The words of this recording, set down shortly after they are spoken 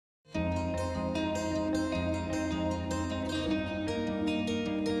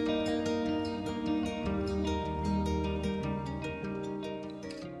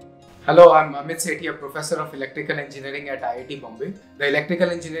Hello, I'm Amit Sethi, a professor of electrical engineering at IIT Bombay. The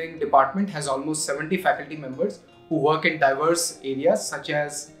electrical engineering department has almost 70 faculty members who work in diverse areas such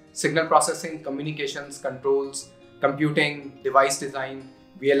as signal processing, communications, controls, computing, device design,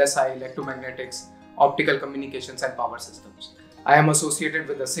 VLSI, electromagnetics, optical communications, and power systems. I am associated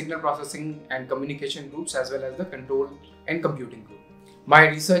with the signal processing and communication groups as well as the control and computing group. My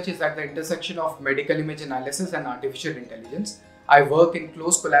research is at the intersection of medical image analysis and artificial intelligence. I work in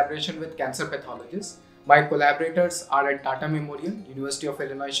close collaboration with cancer pathologists. My collaborators are at Tata Memorial, University of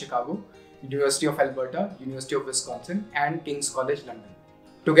Illinois Chicago, University of Alberta, University of Wisconsin, and King's College London.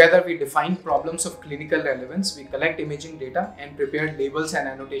 Together, we define problems of clinical relevance, we collect imaging data and prepare labels and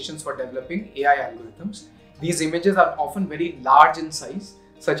annotations for developing AI algorithms. These images are often very large in size,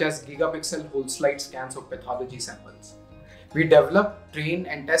 such as gigapixel whole slide scans of pathology samples. We develop, train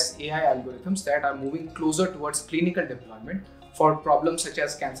and test AI algorithms that are moving closer towards clinical deployment for problems such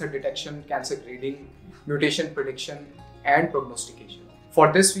as cancer detection, cancer grading, mutation prediction, and prognostication.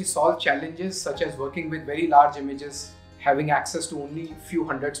 For this, we solve challenges such as working with very large images, having access to only few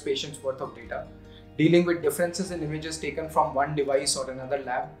hundreds patients worth of data, dealing with differences in images taken from one device or another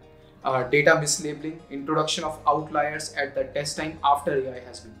lab, data mislabeling, introduction of outliers at the test time after AI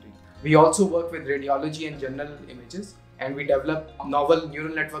has been trained. We also work with radiology and general images, and we develop novel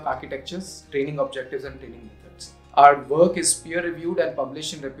neural network architectures, training objectives, and training methods. Our work is peer-reviewed and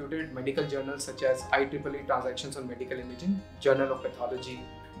published in reputed medical journals such as IEEE Transactions on Medical Imaging, Journal of Pathology,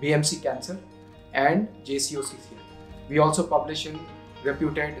 BMC Cancer, and JCO-CCI. We also publish in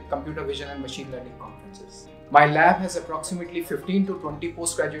reputed computer vision and machine learning conferences. My lab has approximately 15 to 20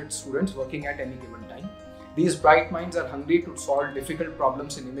 postgraduate students working at any given time. These bright minds are hungry to solve difficult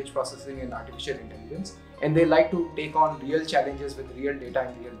problems in image processing and artificial intelligence, and they like to take on real challenges with real data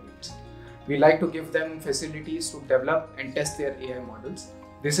and real needs. We like to give them facilities to develop and test their AI models.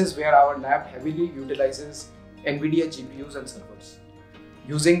 This is where our lab heavily utilizes Nvidia GPUs and servers.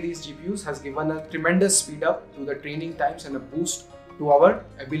 Using these GPUs has given a tremendous speed up to the training times and a boost to our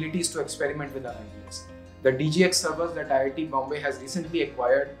abilities to experiment with our ideas. The DGX servers that IIT Bombay has recently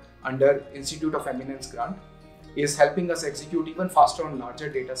acquired under Institute of Eminence grant is helping us execute even faster on larger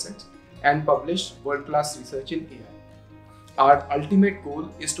datasets and publish world-class research in AI. Our ultimate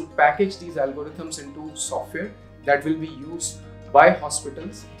goal is to package these algorithms into software that will be used by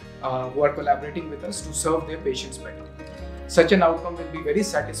hospitals who are collaborating with us to serve their patients better. Such an outcome will be very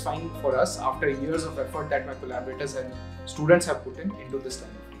satisfying for us after years of effort that my collaborators and students have put into this line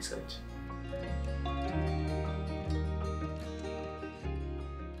of research.